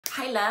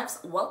Hi loves,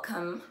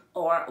 welcome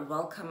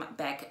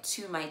back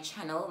to my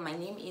channel. My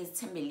name is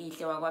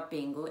Tembelihle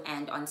Wagwabengu,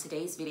 and on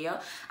today's video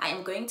I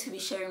am going to be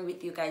sharing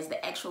with you guys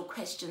the actual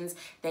questions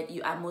that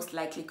you are most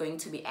likely going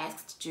to be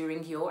asked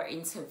during your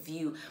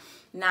interview.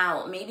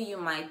 Now maybe you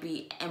might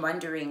be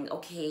wondering,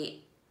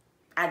 okay,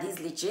 are these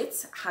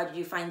legit? How did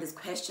you find these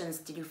questions?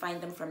 Did you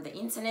find them from the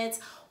internet?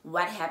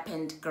 What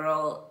happened,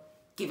 girl?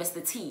 Give us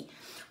the tea.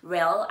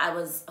 Well, I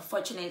was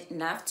fortunate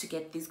enough to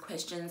get these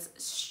questions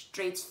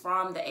straight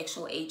from the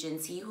actual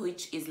agency,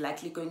 which is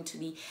likely going to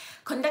be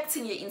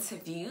conducting your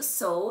interview.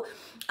 So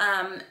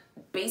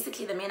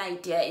basically the main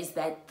idea is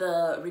that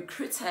the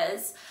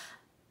recruiters,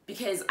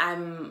 because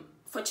I'm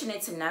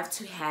fortunate enough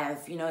to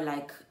have, you know,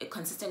 like a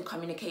consistent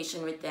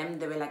communication with them,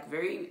 they were like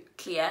very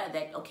clear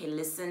that, okay,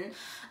 listen,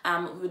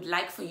 we would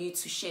like for you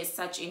to share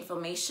such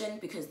information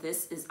because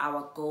this is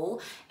our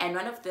goal. And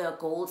one of the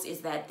goals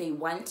is that they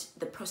want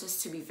the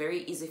process to be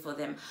very easy for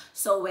them.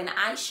 So when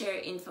I share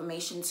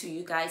information to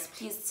you guys,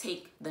 please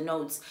take the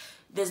notes.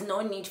 There's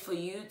no need for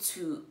you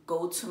to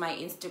go to my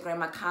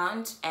Instagram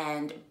account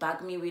and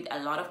bug me with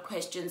a lot of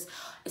questions,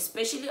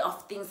 especially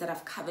of things that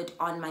I've covered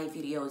on my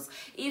videos.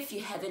 If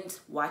you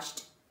haven't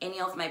watched any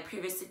of my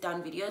previous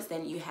sit-down videos,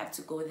 then you have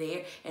to go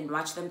there and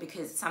watch them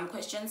because some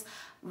questions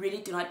really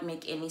do not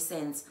make any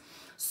sense.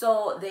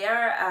 So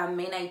their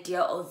main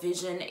idea or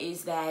vision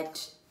is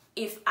that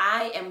if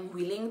I am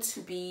willing to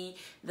be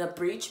the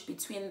bridge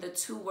between the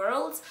two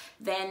worlds,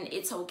 then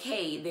it's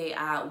okay. They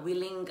are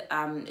willing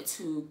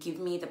to give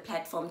me the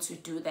platform to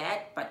do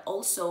that, but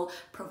also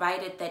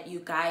provided that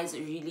you guys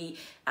really,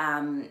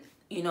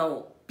 you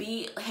know,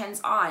 be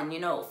hands-on, you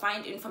know,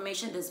 find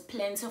information. There's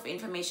plenty of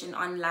information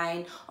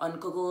online on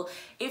Google.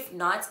 If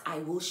not, I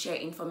will share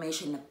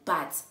information,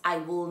 but I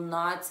will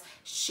not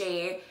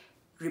share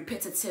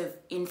repetitive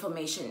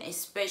information,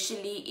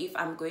 especially if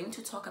I'm going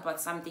to talk about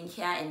something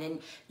here and then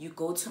you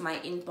go to my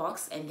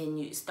inbox and then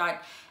you start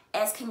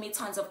asking me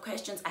tons of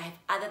questions. I have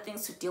other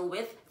things to deal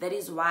with. That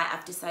is why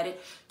I've decided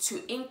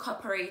to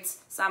incorporate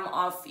some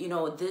of, you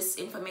know, this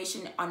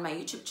information on my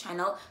YouTube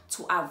channel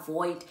to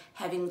avoid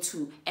having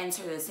to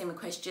answer the same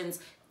questions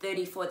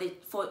 30,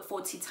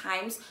 40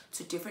 times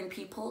to different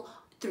people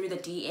through the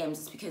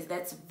DMs, because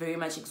that's very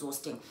much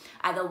exhausting.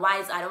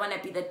 Otherwise, I don't want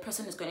to be that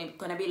person who's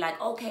gonna be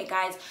like, okay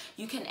guys,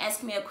 you can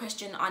ask me a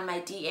question on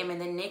my DM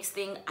and the next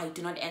thing I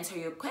do not answer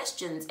your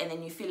questions, and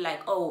then you feel like,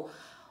 oh,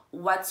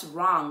 what's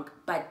wrong?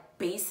 But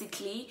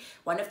basically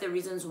one of the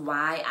reasons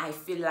why I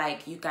feel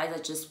like you guys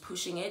are just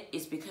pushing it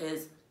is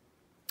because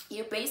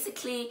you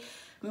basically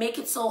make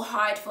it so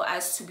hard for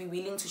us to be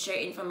willing to share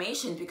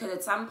information. Because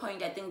at some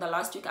point, I think the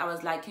last week I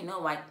was like, you know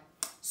what,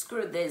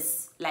 screw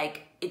this.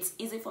 Like, it's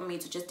easy for me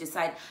to just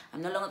decide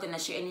I'm no longer gonna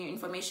share any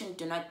information.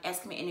 Do not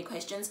ask me any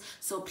questions.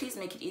 So please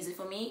make it easy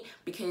for me,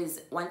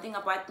 because one thing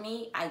about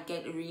me, I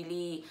get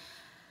really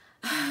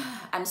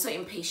I'm so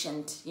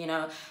impatient, you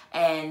know,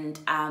 and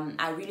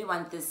I really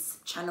want this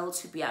channel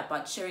to be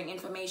about sharing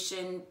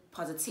information,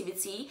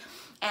 positivity,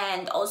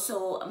 and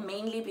also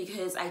mainly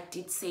because I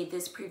did say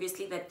this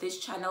previously that this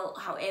channel,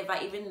 however,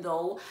 even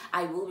though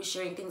I will be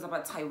sharing things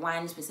about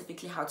Taiwan,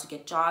 specifically how to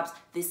get jobs,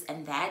 this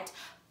and that,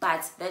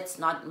 but that's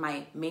not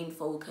my main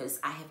focus.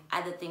 I have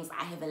other things.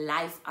 I have a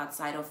life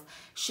outside of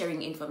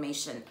sharing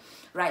information.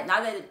 Right,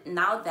 now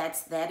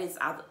that is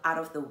out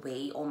of the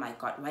way. Oh my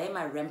God, why am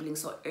I rambling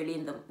so early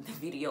in the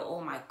video? Oh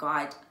my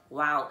God,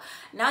 wow.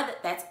 Now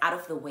that that's out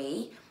of the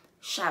way,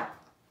 sharp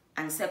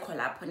and so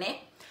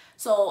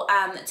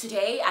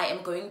today I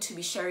am going to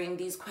be sharing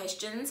these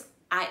questions.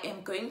 I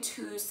am going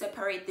to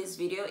separate this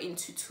video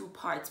into two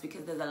parts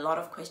because there's a lot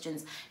of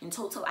questions. In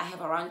total, I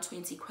have around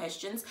 20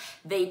 questions.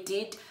 They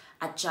did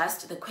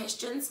adjust the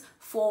questions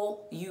for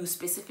you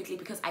specifically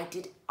because I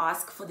did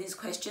ask for these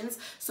questions.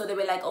 So they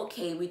were like,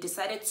 okay, we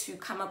decided to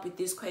come up with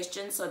these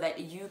questions so that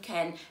you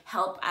can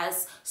help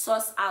us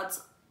source out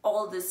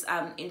all this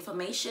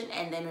information.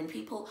 And then when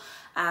people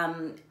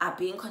are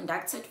being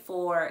conducted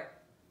for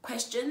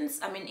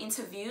questions,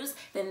 interviews,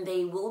 then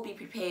they will be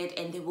prepared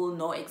and they will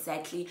know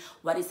exactly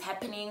what is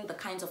happening, the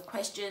kinds of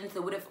questions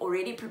they would have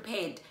already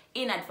prepared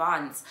in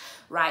advance,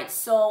 right?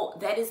 So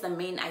that is the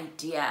main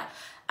idea.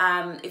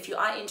 If you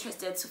are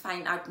interested to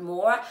find out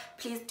more,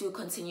 please do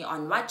continue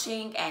on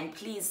watching and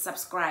please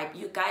subscribe.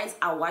 You guys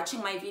are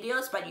watching my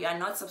videos, but you are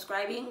not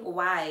subscribing.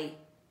 Why?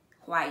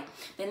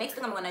 The next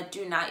thing I'm gonna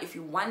do now, if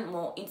you want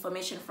more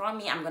information from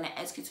me, I'm gonna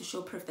ask you to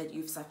show proof that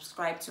you've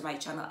subscribed to my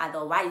channel.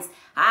 Otherwise,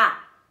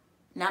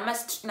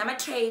 nama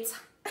trades.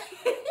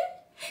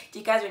 Do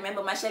you guys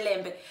remember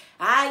Mashalembe?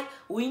 Hi,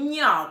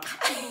 winyok.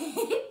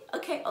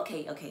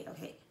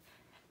 Okay.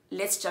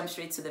 Let's jump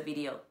straight to the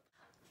video.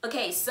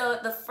 Okay, so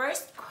the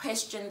first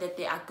question that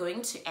they are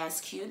going to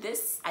ask you,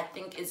 this I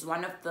think is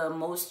one of the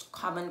most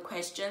common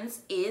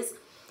questions, is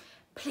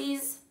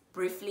please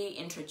briefly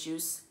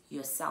introduce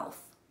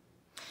yourself.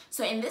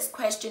 So in this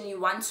question, you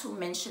want to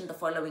mention the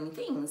following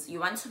things.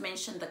 You want to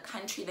mention the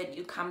country that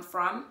you come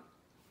from,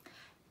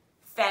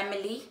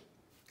 family,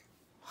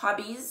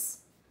 hobbies,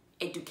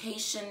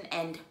 education,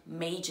 and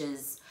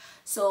majors.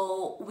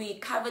 So we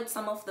covered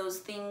some of those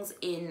things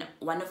in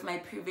one of my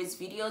previous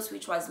videos,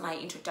 which was my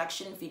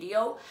introduction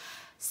video.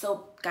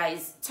 So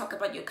guys, talk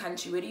about your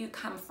country. Where do you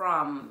come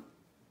from?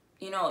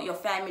 You know, your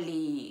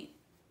family.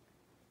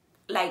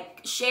 Like,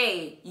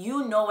 share,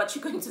 you know what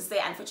you're going to say.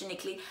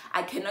 Unfortunately,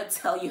 I cannot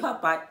tell you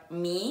about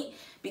me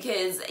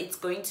because it's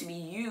going to be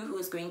you who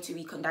is going to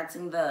be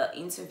conducting the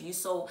interview.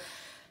 So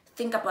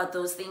think about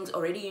those things.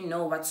 Already you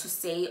know what to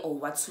say or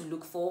what to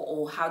look for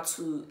or how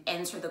to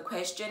answer the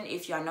question.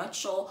 If you are not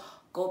sure,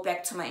 go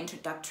back to my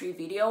introductory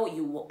video.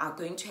 You are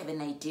going to have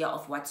an idea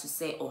of what to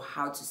say or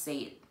how to say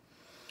it.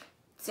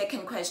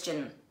 Second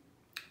question,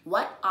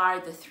 what are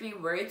the 3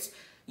 words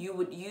you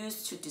would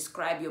use to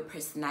describe your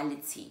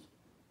personality?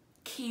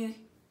 Key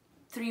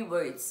 3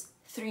 words.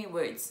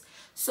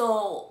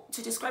 So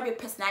to describe your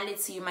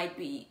personality, you might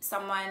be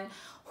someone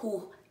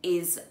who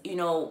is, you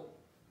know,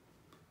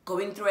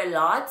 going through a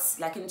lot,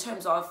 like in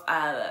terms of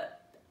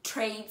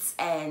traits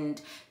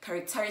and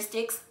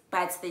characteristics,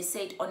 but they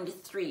said only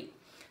 3.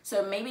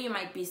 So maybe you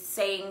might be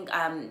saying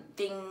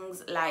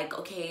things like,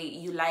 okay,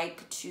 you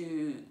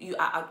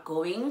are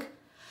outgoing,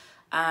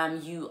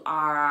 you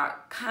are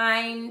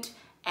kind,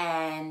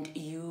 and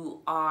you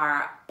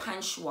are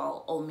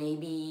punctual, or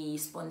maybe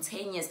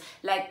spontaneous.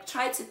 Like,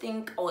 try to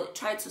think or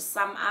try to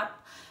sum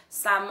up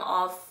some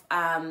of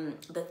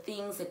the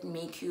things that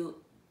make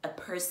you a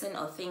person,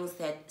 or things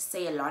that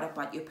say a lot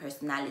about your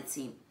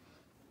personality.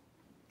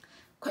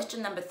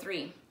 Question number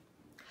 3,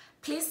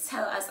 please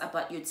tell us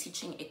about your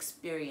teaching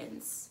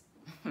experience.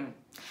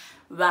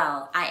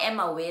 Well, I am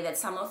aware that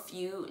some of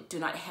you do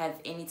not have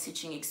any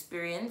teaching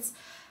experience,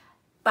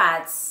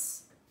 but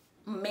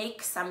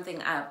make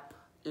something up.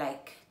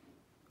 Like,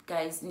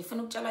 guys, make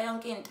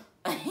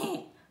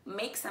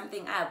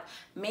something up.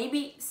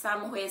 Maybe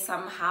somewhere,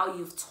 somehow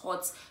you've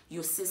taught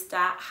your sister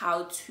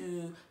how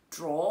to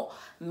draw.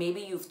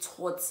 Maybe you've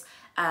taught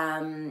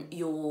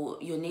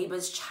your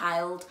neighbor's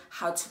child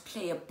how to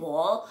play a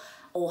ball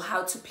or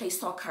how to play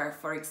soccer,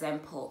 for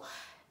example.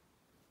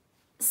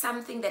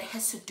 Something that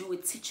has to do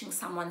with teaching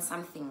someone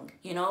something,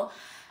 you know.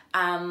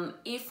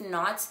 If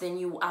not, then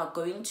you are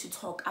going to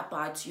talk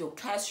about your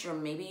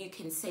classroom. Maybe you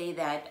can say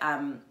that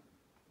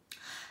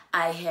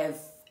I have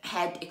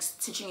had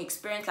teaching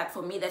experience. Like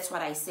for me, that's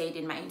what I said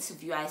in my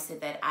interview. I said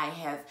that I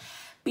have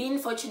been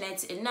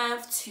fortunate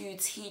enough to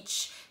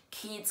teach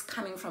kids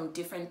coming from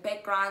different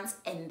backgrounds,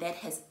 and that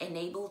has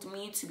enabled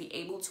me to be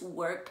able to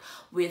work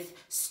with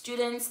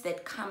students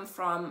that come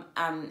from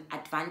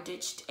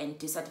advantaged and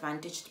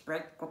disadvantaged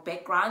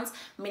backgrounds,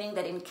 meaning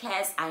that in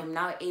class I'm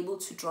now able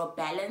to draw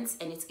balance,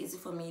 and it's easy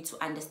for me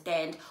to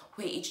understand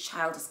where each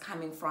child is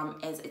coming from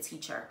as a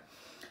teacher.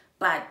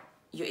 But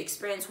your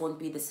experience won't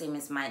be the same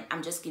as mine.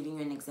 I'm just giving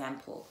you an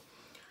example.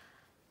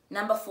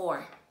 Number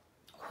 4,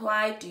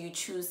 why do you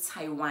choose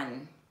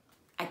Taiwan?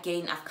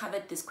 Again, I've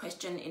covered this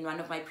question in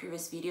one of my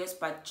previous videos,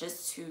 but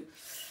just to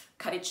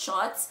cut it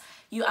short,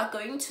 you are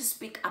going to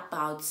speak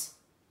about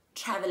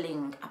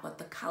traveling, about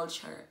the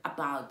culture,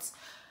 about,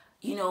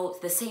 you know,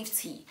 the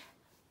safety.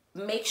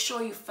 Make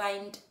sure you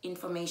find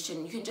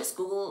information. You can just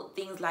Google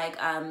things like,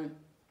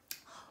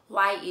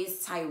 why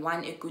is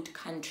Taiwan a good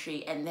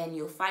country? And then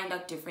you'll find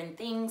out different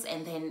things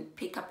and then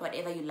pick up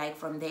whatever you like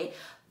from there.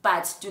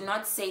 But do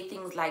not say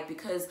things like,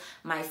 because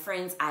my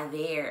friends are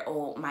there,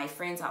 or my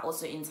friends are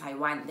also in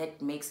Taiwan.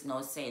 That makes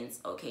no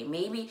sense. Okay,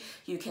 maybe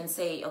you can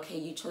say, okay,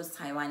 you chose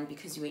Taiwan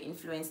because you were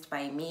influenced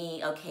by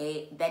me.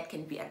 Okay, that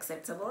can be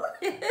acceptable.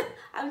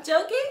 I'm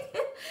joking.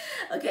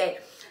 Okay,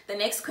 the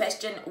next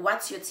question,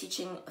 what's your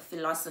teaching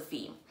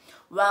philosophy?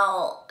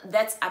 Well,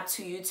 that's up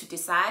to you to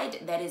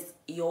decide. That is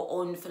your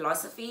own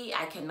philosophy.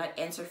 I cannot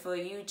answer for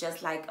you,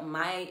 just like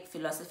my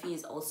philosophy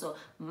is also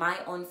my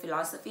own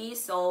philosophy.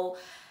 So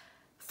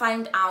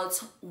find out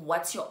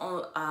what's your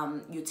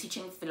own your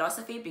teaching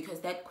philosophy, because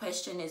that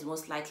question is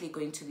most likely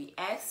going to be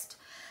asked.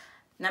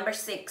 Number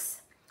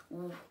 6,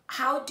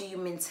 how do you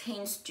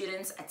maintain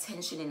students'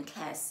 attention in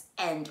class,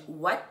 and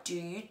what do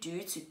you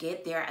do to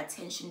get their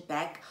attention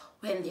back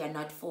when they are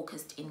not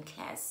focused in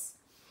class?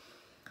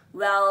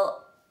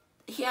 Well,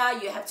 here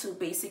you have to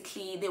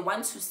basically, they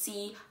want to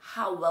see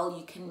how well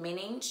you can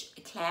manage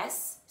a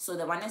class. So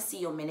they want to see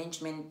your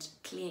management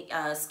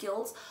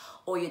skills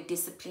or your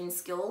discipline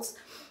skills.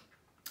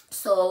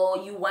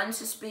 So you want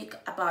to speak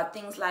about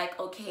things like,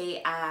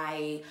 okay,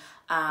 I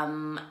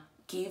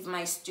give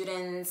my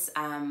students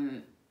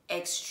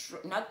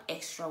not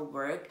extra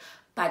work,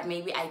 but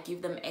maybe I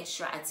give them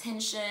extra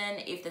attention.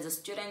 If there's a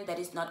student that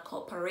is not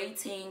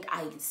cooperating,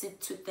 I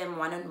sit with them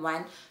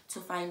one-on-one to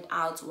find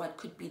out what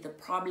could be the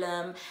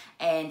problem.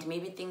 And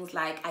maybe things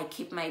like, I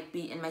keep my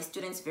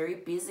students very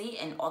busy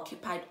and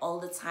occupied all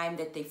the time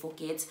that they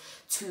forget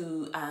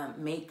to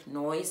make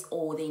noise,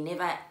 or they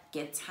never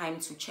get time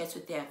to chat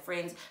with their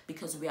friends,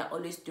 because we are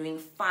always doing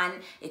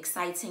fun,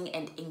 exciting,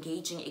 and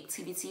engaging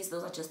activities.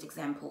 Those are just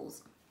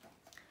examples.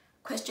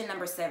 Question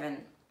number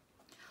 7.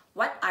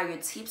 What are your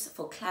tips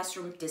for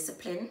classroom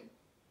discipline?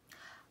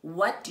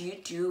 What do you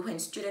do when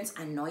students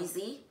are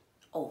noisy,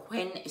 or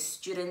when a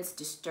student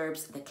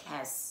disturbs the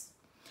class?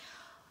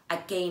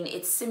 Again,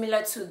 it's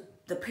similar to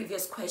the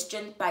previous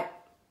question, but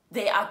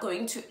they are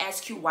going to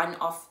ask you one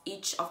of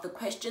each of the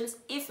questions.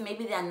 If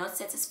maybe they are not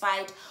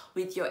satisfied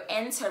with your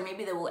answer,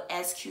 maybe they will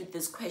ask you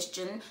this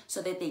question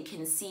so that they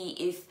can see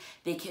if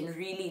they can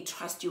really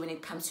trust you when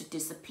it comes to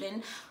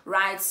discipline,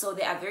 right? So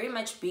they are very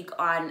much big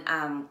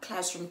on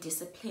classroom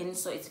discipline.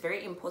 So it's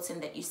very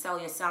important that you sell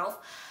yourself.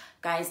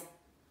 Guys,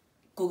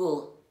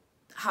 Google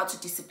how to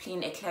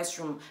discipline a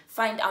classroom.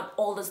 Find out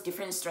all those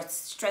different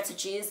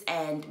strategies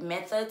and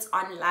methods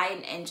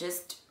online and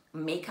just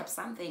make up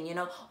something, you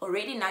know.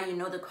 Already now you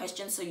know the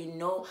question, so you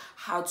know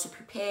how to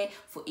prepare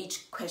for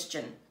each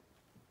question.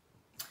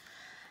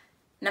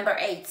 Number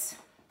 8,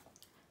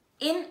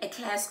 in a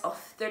class of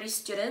 30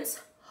 students,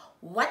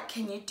 what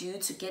can you do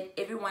to get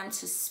everyone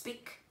to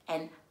speak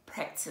and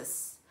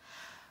practice?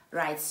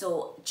 Right,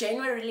 so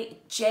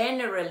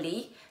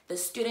generally the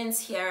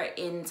students here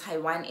in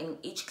Taiwan, in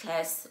each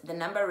class, the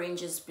number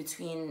ranges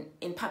between,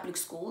 in public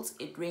schools,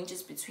 it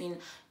ranges between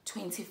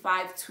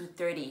 25 to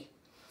 30.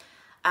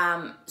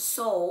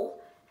 So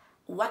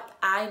what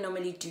I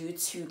normally do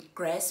to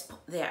grasp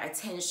their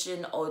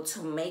attention or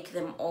to make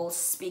them all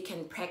speak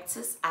and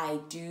practice,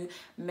 I do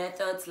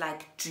methods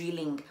like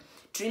drilling.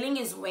 Drilling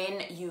is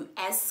when you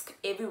ask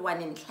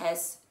everyone in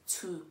class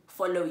to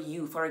follow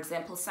you. For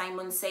example,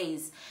 Simon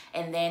says,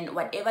 and then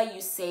whatever you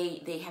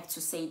say, they have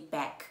to say it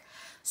back.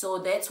 So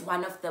that's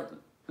one of the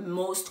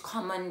most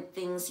common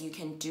things you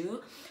can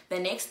do. The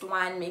next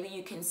one maybe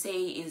you can say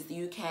is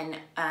you can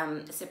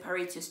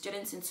separate your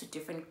students into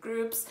different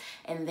groups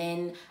and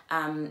then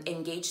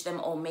engage them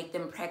or make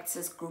them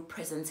practice group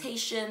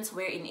presentations,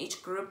 where in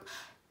each group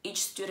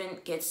each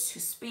student gets to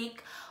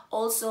speak.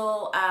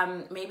 Also,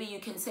 maybe you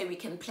can say we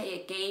can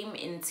play a game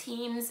in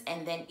teams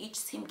and then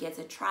each team gets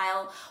a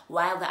trial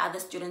while the other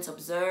students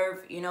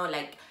observe, you know,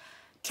 like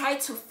try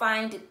to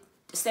find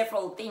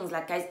several things.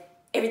 Like, guys,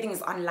 everything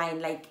is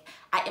online. Like,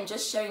 I am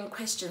just sharing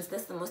questions.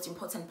 That's the most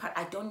important part.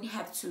 I don't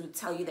have to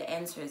tell you the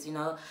answers, you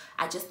know.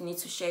 I just need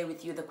to share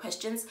with you the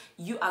questions.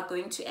 You are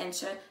going to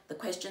answer the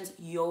questions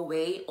your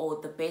way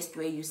or the best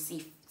way you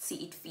see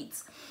it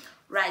fits.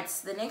 Right,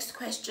 so the next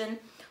question.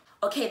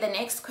 Okay, the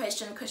next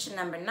question, question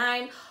number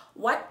 9.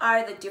 What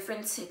are the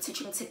different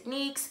teaching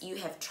techniques you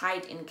have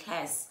tried in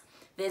class?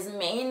 There's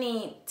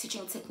many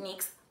teaching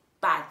techniques,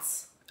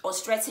 or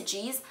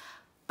strategies,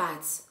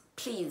 but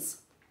please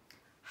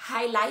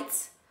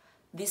highlight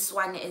this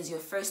one as your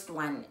first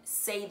one.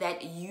 Say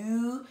that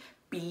you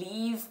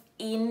believe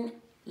in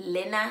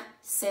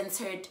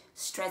learner-centered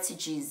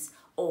strategies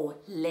or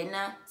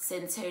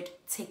learner-centered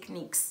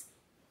techniques.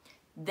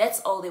 That's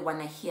all they want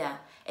to hear.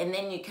 And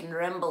then you can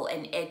ramble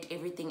and add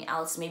everything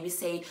else. Maybe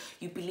say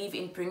you believe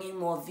in bringing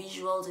more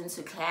visuals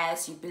into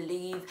class. You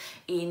believe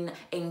in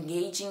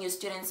engaging your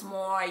students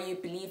more. You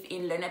believe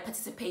in learner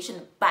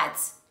participation. But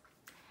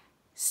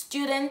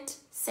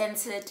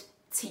student-centered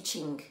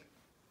teaching.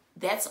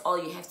 That's all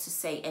you have to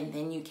say. And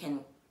then you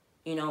can,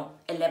 you know,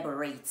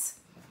 elaborate.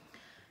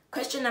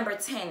 Question number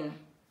 10.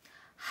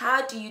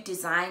 How do you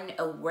design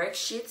a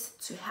worksheet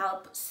to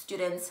help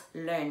students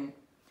learn?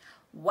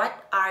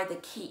 What are the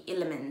key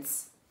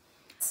elements?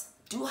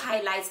 Do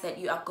highlight that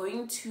you are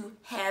going to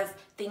have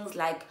things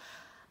like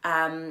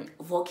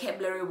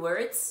vocabulary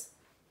words,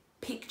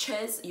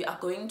 pictures. You are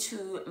going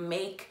to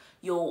make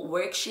your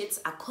worksheets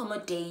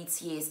accommodate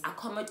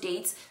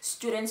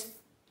students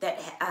that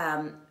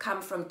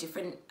come from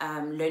different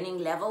learning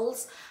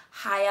levels,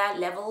 higher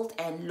leveled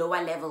and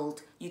lower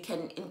leveled. You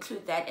can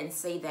include that and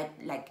say that,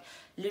 like,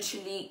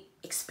 literally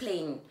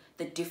explain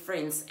the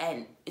difference,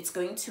 and it's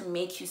going to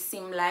make you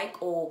seem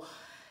like or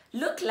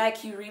look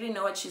like you really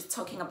know what she's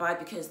talking about,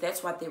 because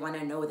that's what they want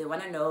to know. They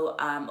want to know,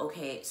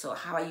 okay, so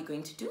how are you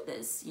going to do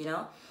this, you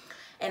know?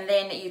 And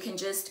then you can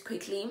just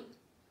quickly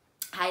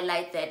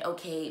highlight that,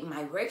 okay,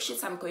 my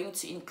worksheets, I'm going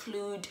to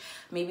include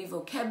maybe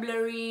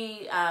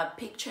vocabulary,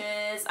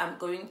 pictures. I'm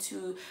going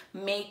to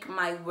make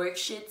my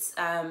worksheets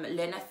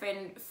learner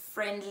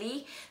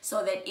friendly,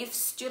 so that if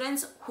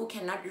students who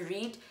cannot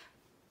read,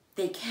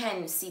 they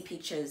can see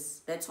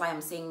pictures. That's why I'm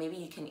saying maybe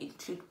you can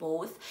include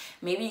both.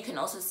 Maybe you can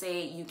also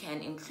say you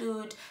can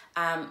include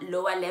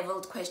lower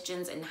leveled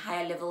questions and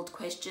higher leveled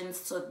questions,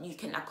 so you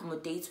can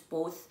accommodate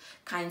both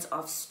kinds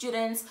of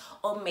students.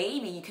 Or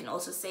maybe you can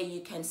also say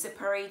you can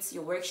separate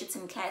your worksheets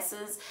in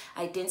classes,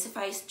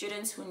 identify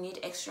students who need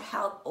extra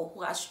help or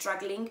who are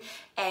struggling,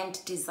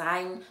 and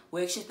design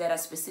worksheets that are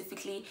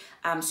specifically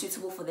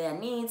suitable for their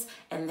needs.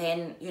 And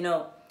then, you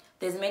know,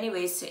 there's many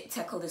ways to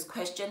tackle this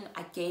question.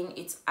 Again,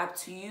 it's up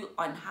to you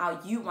on how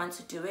you want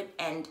to do it,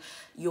 and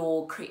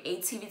your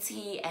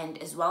creativity, and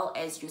as well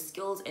as your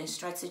skills and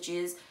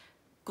strategies.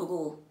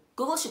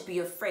 Google should be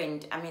your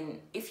friend. I mean,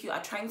 if you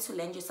are trying to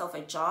land yourself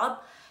a job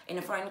in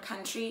a foreign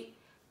country,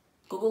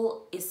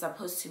 Google is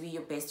supposed to be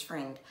your best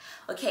friend.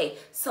 Okay,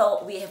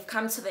 so we have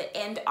come to the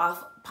end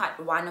of part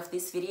 1 of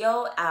this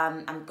video.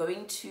 I'm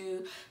going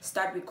to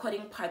start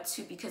recording part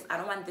 2 because I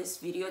don't want this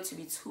video to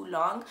be too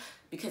long,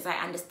 because I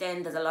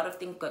understand there's a lot of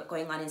things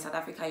going on in South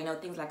Africa, you know,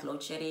 things like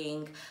load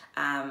shedding,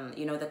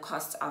 you know, the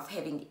cost of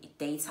having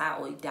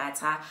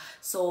data.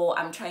 So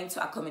I'm trying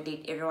to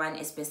accommodate everyone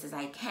as best as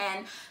I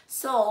can.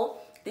 So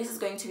this is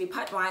going to be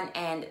part 1,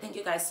 and thank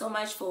you guys so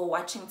much for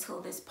watching till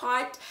this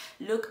part.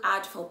 Look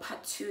out for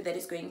part 2 that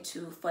is going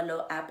to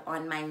follow up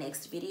on my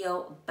next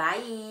video.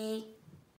 Bye.